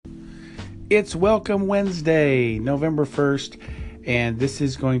It's Welcome Wednesday, November 1st, and this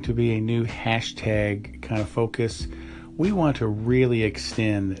is going to be a new hashtag kind of focus. We want to really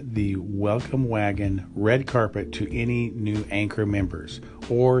extend the Welcome Wagon red carpet to any new Anchor members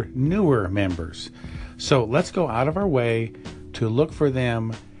or newer members. So let's go out of our way to look for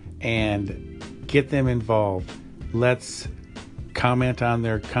them and get them involved. Let's comment on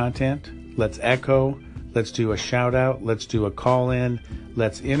their content. Let's echo. Let's do a shout out. Let's do a call in.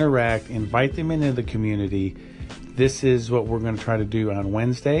 Let's interact, invite them into the community. This is what we're going to try to do on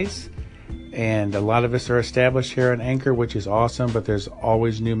Wednesdays. And a lot of us are established here on Anchor, which is awesome, but there's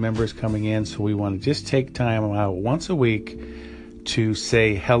always new members coming in. So we want to just take time out once a week to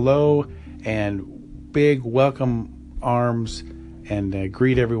say hello and big welcome arms and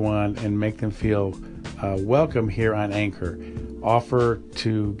greet everyone and make them feel welcome here on Anchor. Offer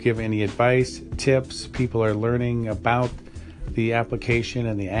to give any advice, tips. People are learning about the application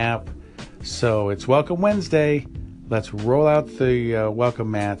and the app. So it's Welcome Wednesday. Let's roll out the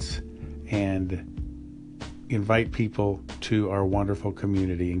welcome mats and invite people to our wonderful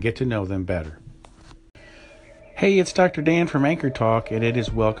community and get to know them better. Hey, it's Dr. Dan from Anchor Talk, and it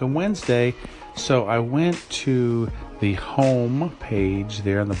is Welcome Wednesday. So I went to the home page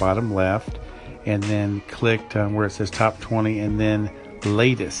there on the bottom left and then clicked on where it says Top 20 and then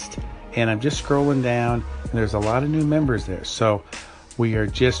Latest. And I'm just scrolling down, and there's a lot of new members there. So we are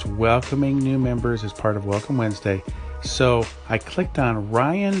just welcoming new members as part of Welcome Wednesday. So I clicked on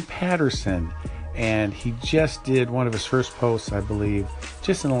Ryan Patterson, and he just did one of his first posts, I believe,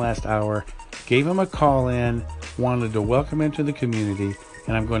 just in the last hour. Gave him a call in, wanted to welcome him to the community,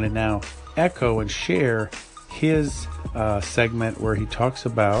 and I'm going to now echo and share his segment where he talks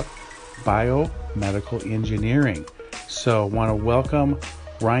about biomedical engineering. So want to welcome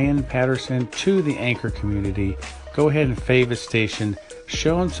Ryan Patterson to the Anchor community. Go ahead and fave his station,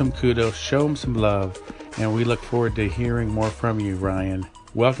 show him some kudos, show him some love, and we look forward to hearing more from you, Ryan.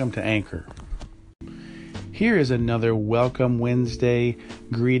 Welcome to Anchor. Here is another Welcome Wednesday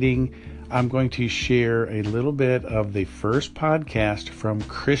greeting. I'm going to share a little bit of the first podcast from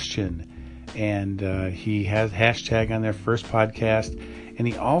Christian, and he has hashtag on their first podcast, and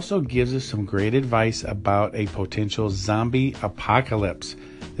he also gives us some great advice about a potential zombie apocalypse.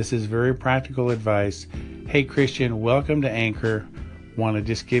 This is very practical advice. Hey, Christian, welcome to Anchor. Want to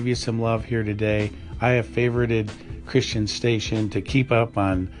just give you some love here today. I have favorited Christian's station to keep up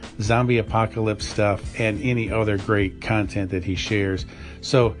on zombie apocalypse stuff and any other great content that he shares.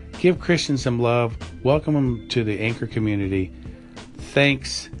 So give Christian some love. Welcome him to the Anchor community.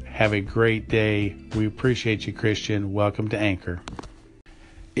 Thanks. Have a great day. We appreciate you, Christian. Welcome to Anchor.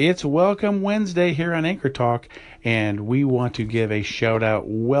 It's Welcome Wednesday here on Anchor Talk, and we want to give a shout out.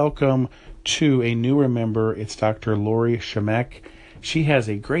 Welcome to a newer member. It's Dr. Lori Shemek. She has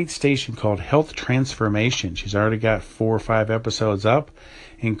a great station called Health Transformation. She's already got 4 or 5 episodes up,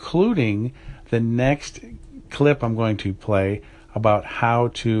 including the next clip I'm going to play about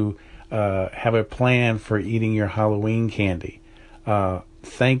how to have a plan for eating your Halloween candy.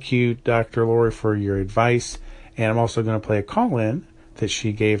 Thank you, Dr. Lori, for your advice. And I'm also going to play a call-in that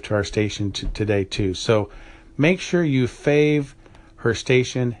she gave to our station today too. So make sure you fave her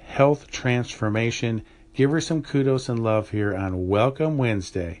station, Health Transformation. Give her some kudos and love here on Welcome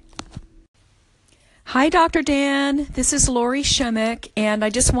Wednesday. Hi, Dr. Dan. This is Lori Shemek, and I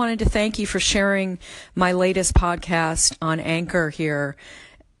just wanted to thank you for sharing my latest podcast on Anchor here.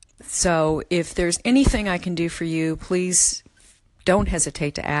 So if there's anything I can do for you, please don't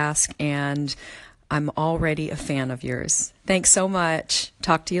hesitate to ask, and I'm already a fan of yours. Thanks so much.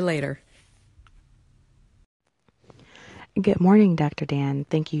 Talk to you later. Good morning, Dr. Dan.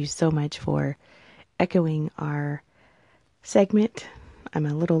 Thank you so much for echoing our segment. I'm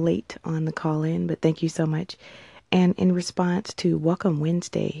a little late on the call in, but thank you so much. And in response to Welcome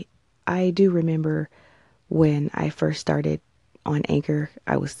Wednesday, I do remember when I first started on Anchor,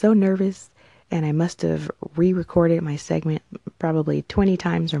 I was so nervous, and I must have re-recorded my segment probably 20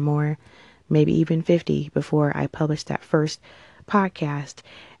 times or more, maybe even 50 before I published that first podcast.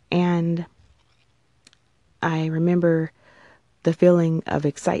 And I remember the feeling of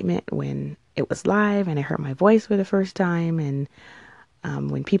excitement when it was live and I heard my voice for the first time, and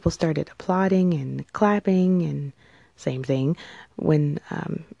when people started applauding and clapping, and same thing when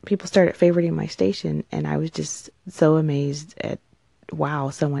people started favoriting my station, and I was just so amazed at,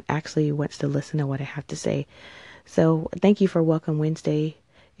 wow, someone actually wants to listen to what I have to say. So thank you for Welcome Wednesday.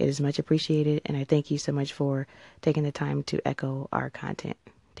 It is much appreciated, and I thank you so much for taking the time to echo our content.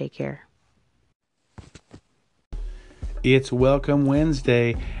 Take care. It's Welcome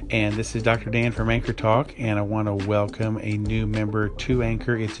Wednesday, and this is Dr. Dan from Anchor Talk, and I want to welcome a new member to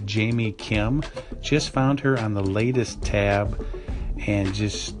Anchor. It's Jamie Kim. Just found her on the latest tab and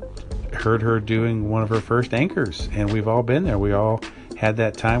just heard her doing one of her first anchors, and we've all been there. We all had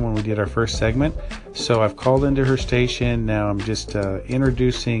that time when we did our first segment. So I've called into her station. Now I'm just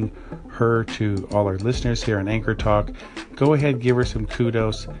introducing her to all our listeners here on Anchor Talk. Go ahead, give her some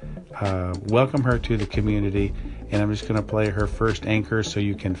kudos. Welcome her to the community. And I'm just going to play her first anchor so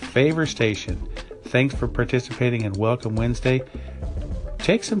you can favor station. Thanks for participating in Welcome Wednesday.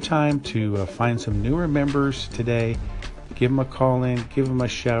 Take some time to find some newer members today. Give them a call in, give them a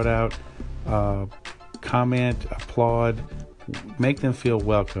shout out, comment, applaud, make them feel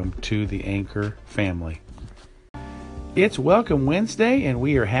welcome to the Anchor family. It's Welcome Wednesday, and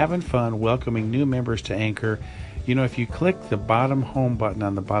we are having fun welcoming new members to Anchor. You know, if you click the bottom home button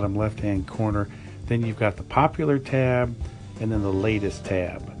on the bottom left-hand corner, then you've got the popular tab and then the latest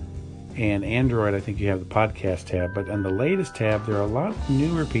tab. And Android, I think you have the podcast tab. But on the latest tab, there are a lot of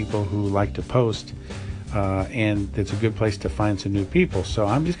newer people who like to post, and it's a good place to find some new people. So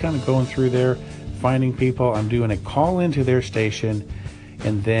I'm just kind of going through there, finding people. I'm doing a call into their station,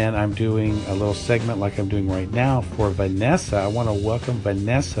 and then I'm doing a little segment like I'm doing right now for Vanessa. I want to welcome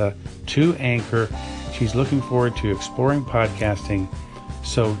Vanessa to Anchor. She's looking forward to exploring podcasting.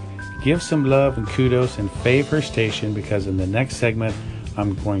 So give some love and kudos and fave her station, because in the next segment,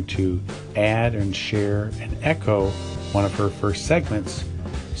 I'm going to add and share and echo one of her first segments.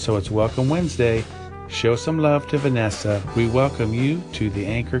 So it's Welcome Wednesday. Show some love to Vanessa. We welcome you to the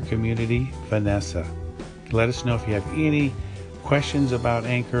Anchor community, Vanessa. Let us know if you have any questions about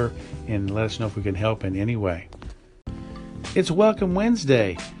Anchor, and let us know if we can help in any way. It's Welcome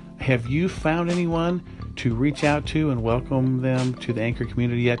Wednesday. Have you found anyone to reach out to and welcome them to the Anchor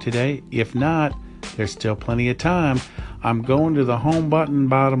community yet today? If not, there's still plenty of time. I'm going to the home button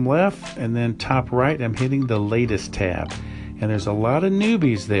bottom left, and then top right, I'm hitting the latest tab. And there's a lot of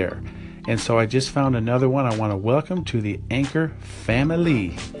newbies there. And so I just found another one I want to welcome to the Anchor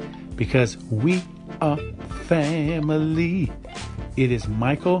family, because we are family. It is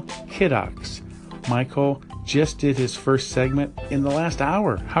Michael Kiddox. Michael just did his first segment in the last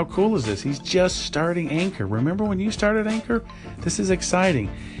hour. How cool is this? He's just starting Anchor. Remember when you started Anchor? This is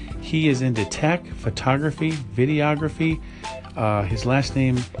exciting. He is into tech, photography, videography. His last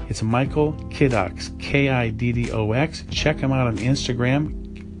name is Michael Kiddox, Kiddox. Check him out on Instagram.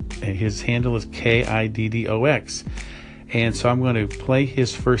 His handle is Kiddox. And so I'm going to play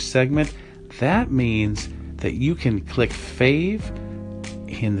his first segment. That means that you can click fave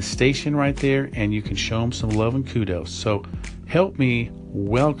in the station right there, and you can show him some love and kudos. So help me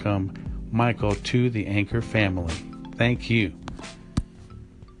welcome Michael to the Anchor family. Thank you.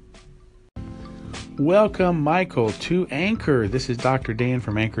 Welcome Michael to Anchor. This is Dr. Dan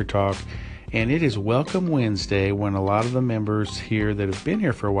from Anchor Talk, and it is Welcome Wednesday, when a lot of the members here that have been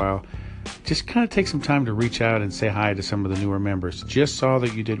here for a while just kind of take some time to reach out and say hi to some of the newer members. Just saw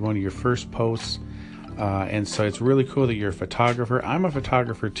that you did one of your first posts. And so it's really cool that you're a photographer. I'm a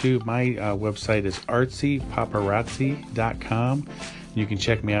photographer too. My website is artsypaparazzi.com. You can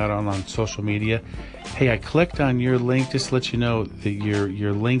check me out on social media. Hey, I clicked on your link just to let you know that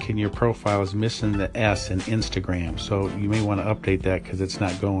your link in your profile is missing the S in Instagram. So you may want to update that, because it's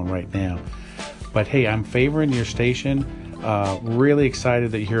not going right now. But hey, I'm favoring your station. Really excited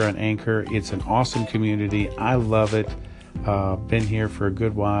that you're on Anchor. It's an awesome community. I love it. Been here for a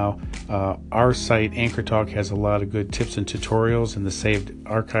good while. Our site, Anchor Talk, has a lot of good tips and tutorials in the saved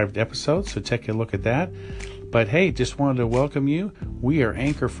archived episodes, so take a look at that. But hey, just wanted to welcome you. We are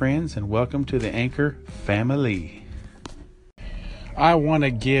Anchor friends, and welcome to the Anchor family. I want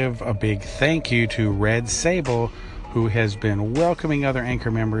to give a big thank you to Red Sable, who has been welcoming other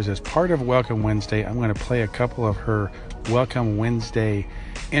Anchor members as part of Welcome Wednesday. I'm going to play a couple of her Welcome Wednesday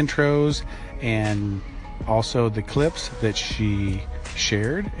intros, and also the clips that she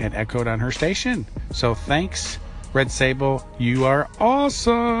shared and echoed on her station. So thanks, Red Sable. You are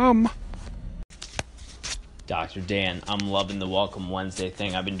awesome. Dr. Dan, I'm loving the Welcome Wednesday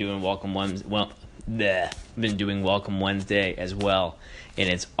thing. I've been doing Welcome Wednesday as well, and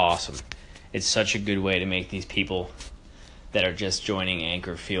it's awesome. It's such a good way to make these people that are just joining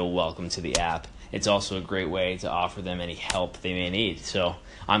Anchor feel welcome to the app. It's also a great way to offer them any help they may need. So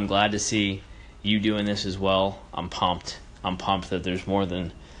I'm glad to see you doing this as well. I'm pumped that there's more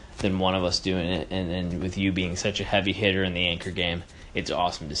than one of us doing it, and with you being such a heavy hitter in the Anchor game, it's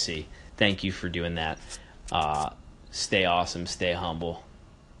awesome to see. Thank you for doing that. Stay awesome, stay humble.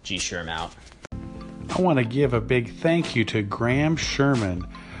 G. Sherm out. I want to give a big thank you to Graham Sherman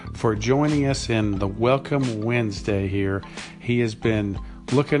for joining us in the Welcome Wednesday here. He has been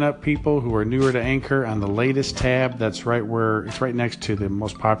looking up people who are newer to Anchor on the latest tab. That's right where it's right next to the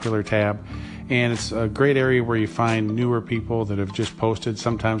most popular tab. And it's a great area where you find newer people that have just posted,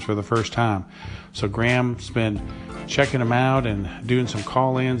 sometimes for the first time. So Graham's been checking them out and doing some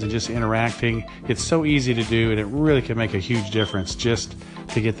call-ins and just interacting. It's so easy to do, and it really can make a huge difference just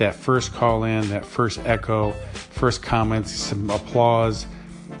to get that first call-in, that first echo, first comments, some applause.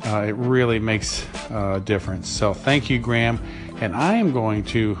 It really makes a difference. So thank you, Graham. And I am going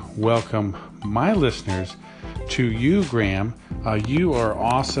to welcome my listeners to you, Graham. You are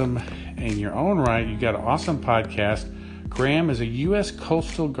awesome in your own right. You got an awesome podcast. Graham is a U.S.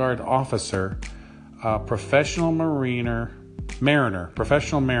 Coastal Guard officer, professional mariner,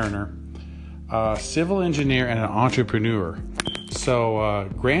 civil engineer, and an entrepreneur. So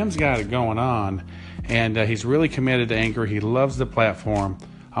Graham's got it going on, and he's really committed to Anchor. He loves the platform.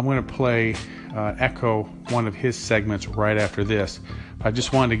 I'm going to play echo one of his segments right after this. I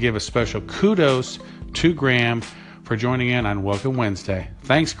just wanted to give a special kudos to Graham for joining in on Welcome Wednesday.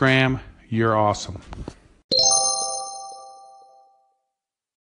 Thanks, Graham. You're awesome.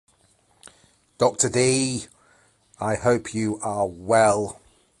 Dr. D, I hope you are well.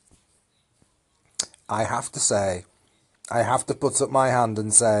 I have to put up my hand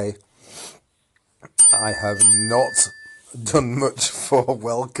and say, I have not done much for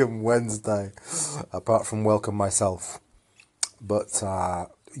Welcome Wednesday, apart from welcome myself. But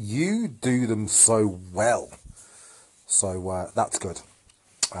you do them so well. So that's good.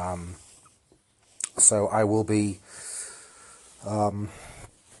 So I will be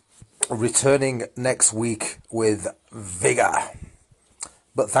returning next week with vigor.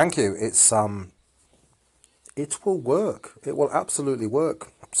 But thank you. It will work. It will absolutely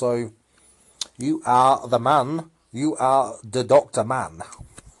work. So you are the man. You are the Dr. Man.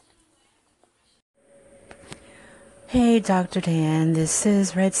 Hey, Dr. Dan. This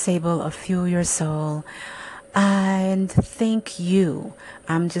is Red Sable of Fuel Your Soul. And thank you.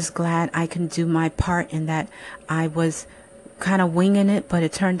 I'm just glad I can do my part in that. I was kind of winging it, but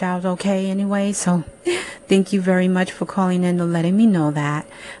it turned out okay anyway. So thank you very much for calling in and letting me know that.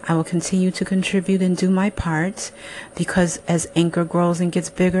 I will continue to contribute and do my part, because as Anchor grows and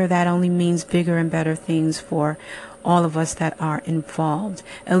gets bigger, that only means bigger and better things for all of us that are involved.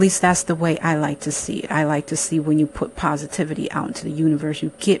 At least that's the way I like to see it. I like to see when you put positivity out into the universe,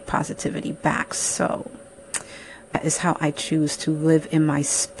 you get positivity back. So that is how I choose to live in my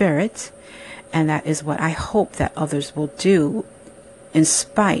spirit. And that is what I hope that others will do, in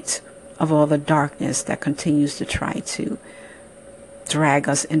spite of all the darkness that continues to try to drag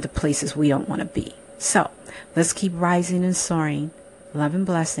us into places we don't want to be. So let's keep rising and soaring. Love and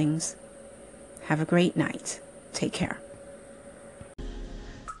blessings. Have a great night. Take care.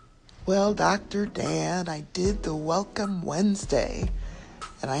 Well, Dr. Dan, I did the Welcome Wednesday,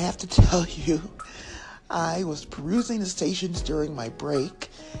 and I have to tell you, I was perusing the stations during my break,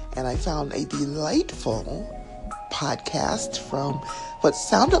 and I found a delightful podcast from what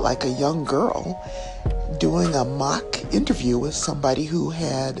sounded like a young girl doing a mock interview with somebody who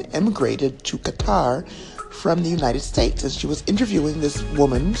had emigrated to Qatar from the United States. And she was interviewing this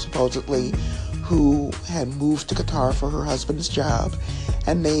woman, supposedly, who had moved to Qatar for her husband's job.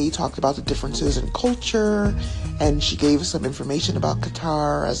 And they talked about the differences in culture, and she gave some information about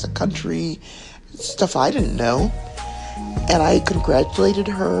Qatar as a country, stuff I didn't know. And I congratulated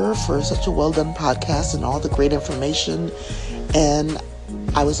her for such a well-done podcast and all the great information. And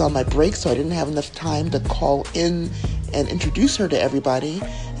I was on my break, so I didn't have enough time to call in and introduce her to everybody.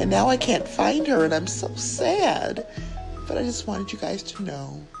 And now I can't find her, and I'm so sad. But I just wanted you guys to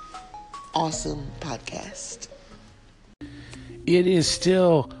know. Awesome podcast. It is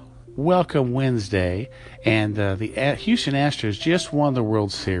still Welcome Wednesday, and the Houston Astros just won the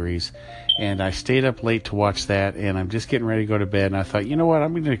World Series, and I stayed up late to watch that, and I'm just getting ready to go to bed, and I thought, you know what,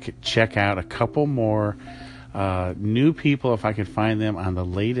 I'm going to check out a couple more new people if I can find them on the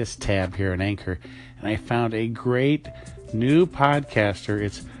latest tab here in Anchor, and I found a great new podcaster.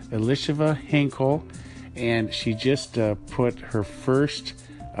 It's Elisheva Hinkle, and she just put her first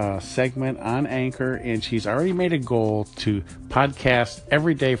segment on Anchor, and she's already made a goal to podcast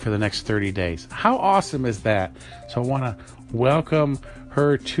every day for the next 30 days. How awesome is that? So I want to welcome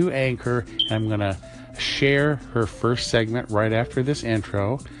her to Anchor, and I'm going to share her first segment right after this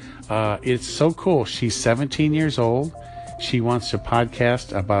intro. It's so cool. She's 17 years old. She wants to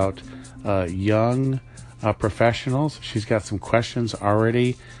podcast about young professionals. She's got some questions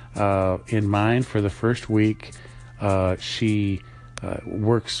already in mind for the first week. She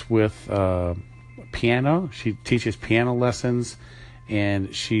works with piano. She teaches piano lessons,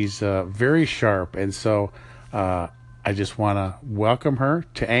 and she's very sharp. And so I just want to welcome her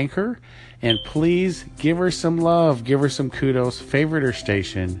to Anchor, and please give her some love, give her some kudos, favorite her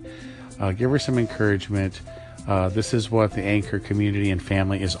station, give her some encouragement. This is what the Anchor community and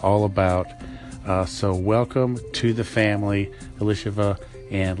family is all about. So welcome to the family, Elisheva,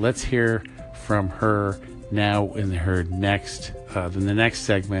 and let's hear from her now in her next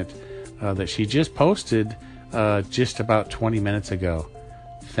segment that she just posted just about 20 minutes ago.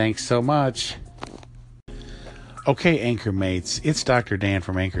 Thanks so much. Okay, Anchor mates, it's Dr. Dan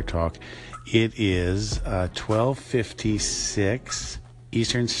from Anchor Talk. It is 12:56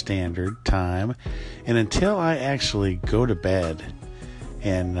 Eastern Standard Time, and until I actually go to bed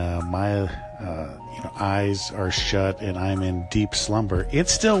and my eyes are shut and I'm in deep slumber,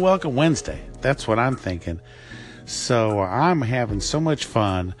 it's still Welcome Wednesday. That's what I'm thinking. So I'm having so much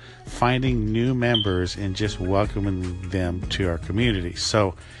fun finding new members and just welcoming them to our community.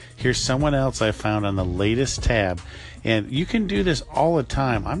 So here's someone else I found on the latest tab. And you can do this all the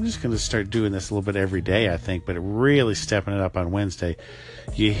time. I'm just going to start doing this a little bit every day, I think, but really stepping it up on Wednesday.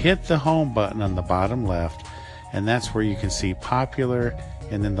 You hit the home button on the bottom left, and that's where you can see popular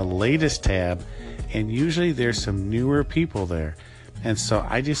and then the latest tab. And usually there's some newer people there. And so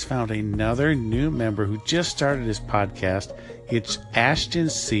I just found another new member who just started his podcast. It's Ashton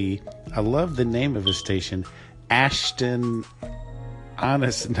C. I love the name of his station, Ashton.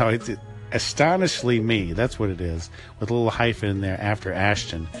 It's Astonishingly Me. That's what it is, with a little hyphen in there after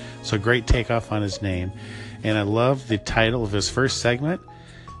Ashton. So great takeoff on his name. And I love the title of his first segment,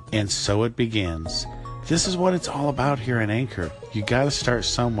 And So It Begins. This is what it's all about here in Anchor. You got to start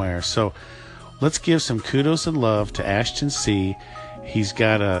somewhere. So let's give some kudos and love to Ashton C. He's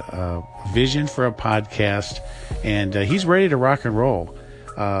got a vision for a podcast, and he's ready to rock and roll.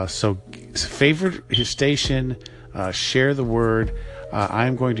 So favorite his station, share the word.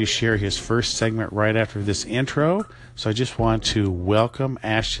 I'm going to share his first segment right after this intro. So I just want to welcome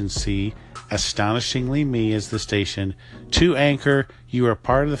Ashton C. Astonishingly Me is the station to Anchor. You are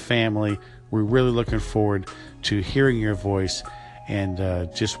part of the family. We're really looking forward to hearing your voice and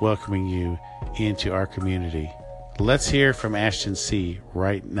just welcoming you into our community. Let's hear from Ashton C.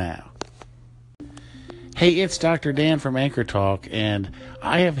 right now. Hey, it's Dr. Dan from Anchor Talk, and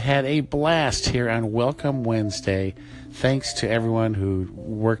I have had a blast here on Welcome Wednesday. Thanks to everyone who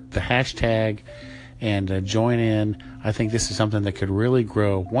worked the hashtag and join in. I think this is something that could really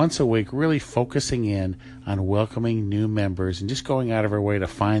grow once a week, really focusing in on welcoming new members and just going out of our way to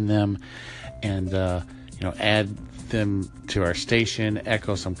find them and add them to our station,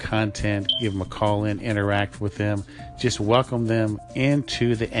 echo some content, give them a call in, interact with them, just welcome them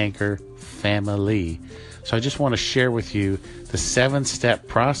into the Anchor family. So I just want to share with you the 7-step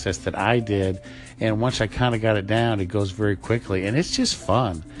process that I did, and once I kind of got it down, it goes very quickly, and it's just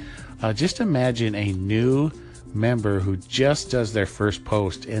fun. Just imagine a new member who just does their first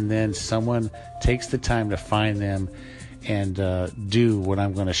post, and then someone takes the time to find them and do what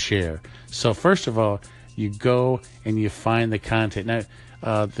I'm going to share. So first of all, you go and you find the content. Now,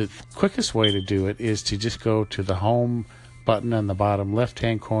 the quickest way to do it is to just go to the home button on the bottom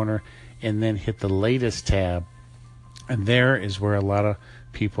left-hand corner and then hit the latest tab. And there is where a lot of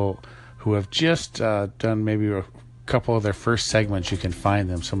people who have just done maybe a couple of their first segments, you can find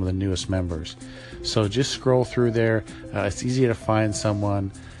them, some of the newest members. So just scroll through there. It's easy to find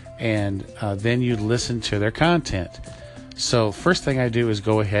someone, and then you listen to their content. So first thing I do is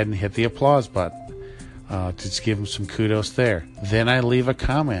go ahead and hit the applause button. To just give them some kudos there. Then I leave a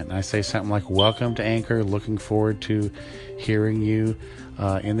comment and I say something like, welcome to Anchor, looking forward to hearing you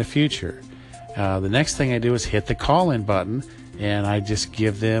in the future. The next thing I do is hit the call-in button, and I just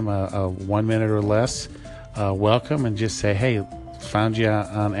give them a 1 minute or less welcome and just say, hey, found you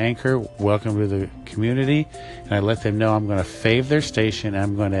on Anchor, welcome to the community. And I let them know I'm going to fave their station, and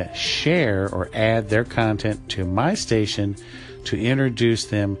I'm going to share or add their content to my station to introduce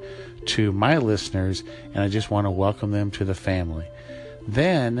them to my listeners, and I just want to welcome them to the family.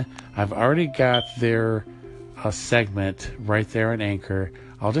 Then I've already got their segment right there on Anchor.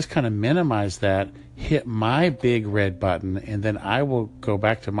 I'll just kind of minimize that, hit my big red button, and then I will go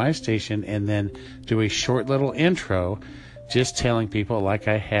back to my station and then do a short little intro, just telling people, like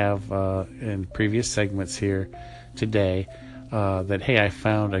I have in previous segments here today, that, hey, I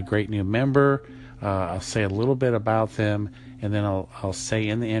found a great new member. I'll say a little bit about them, and then I'll say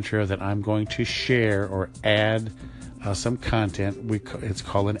in the intro that I'm going to share or add some content. It's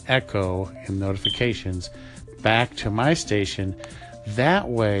called an echo in notifications back to my station. That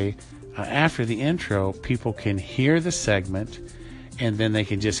way, after the intro, people can hear the segment, and then they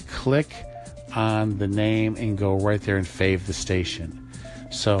can just click on the name and go right there and fave the station.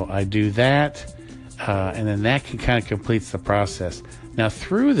 So I do that, and then that kind of completes the process. Now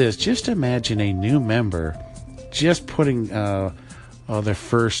through this, just imagine a new member just putting their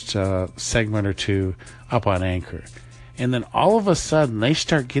first segment or two up on Anchor. And then all of a sudden, they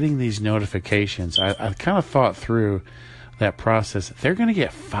start getting these notifications. I kind of thought through that process. They're going to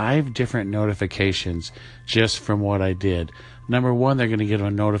get 5 different notifications just from what I did. Number 1, they're going to get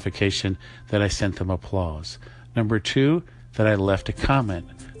a notification that I sent them applause. Number 2, that I left a comment.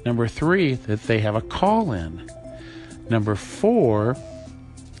 Number 3, that they have a call-in. Number 4,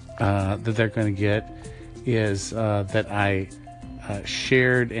 that they're going to get is that I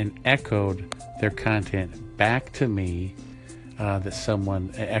shared and echoed their content back to me, that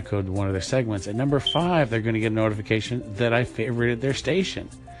someone echoed one of their segments. And number 5, they're going to get a notification that I favorited their station.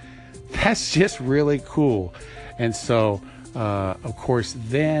 That's just really cool. And so, of course,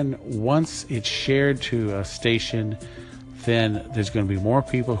 then once it's shared to a station, then there's going to be more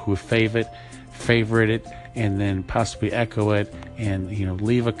people who favorite it, and then possibly echo it, and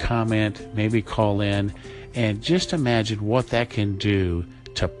leave a comment, maybe call in, and just imagine what that can do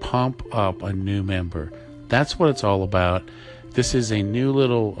to pump up a new member. That's what it's all about. This is a new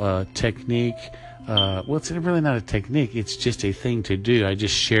little technique. Well, it's really not a technique. It's just a thing to do. I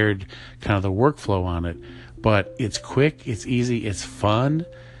just shared kind of the workflow on it. But it's quick, it's easy, it's fun,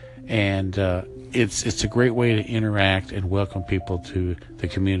 and it's a great way to interact and welcome people to the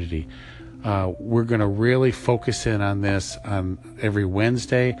community. We're going to really focus in on this on every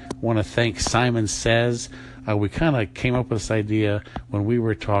Wednesday. I want to thank Simon Says. We kind of came up with this idea when we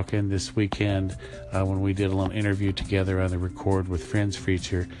were talking this weekend, when we did a little interview together on the Record with Friends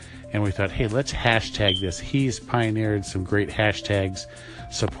feature, and we thought, hey, let's hashtag this. He's pioneered some great hashtags,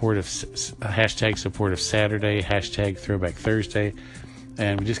 hashtag supportive Saturday, hashtag throwback Thursday,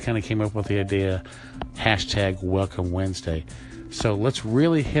 and we just kind of came up with the idea, hashtag welcome Wednesday. So let's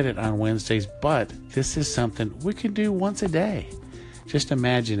really hit it on Wednesdays, but this is something we can do once a day. Just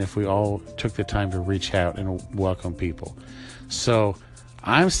imagine if we all took the time to reach out and welcome people. So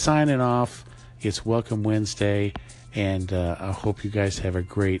I'm signing off. It's Welcome Wednesday, and I hope you guys have a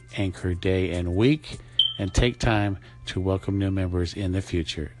great Anchor day and week, and take time to welcome new members in the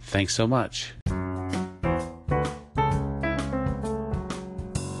future. Thanks so much.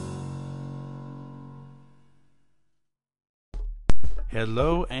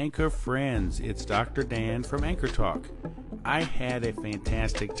 Hello, Anchor friends. It's Dr. Dan from Anchor Talk. I had a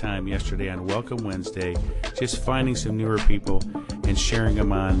fantastic time yesterday on Welcome Wednesday, just finding some newer people and sharing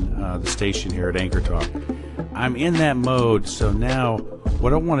them on the station here at Anchor Talk. I'm in that mode, so now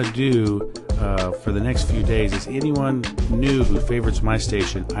what I want to do for the next few days is anyone new who favorites my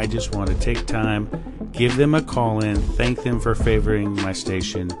station, I just want to take time, give them a call in, thank them for favoring my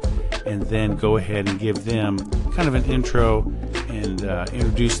station, and then go ahead and give them kind of an intro and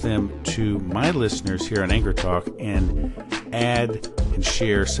introduce them to my listeners here on Anchor Talk, and add and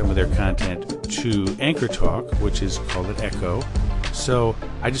share some of their content to Anchor Talk, which is called an Echo. So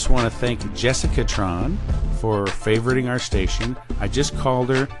I just want to thank Jessica Tron for favoriting our station. I just called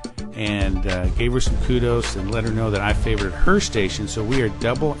her and gave her some kudos and let her know that I favored her station, so we are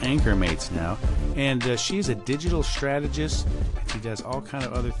double anchor mates now. And she's a digital strategist, and she does all kind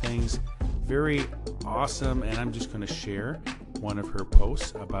of other things. Very awesome, and I'm just going to share one of her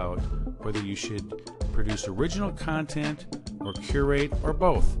posts about whether you should produce original content or curate or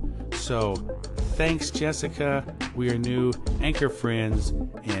both. So thanks, Jessica. We are new Anchor friends,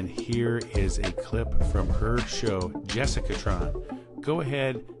 and here is a clip from her show, Jessica Tron. Go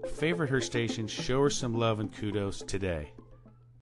ahead, favorite her station, show her some love and kudos today.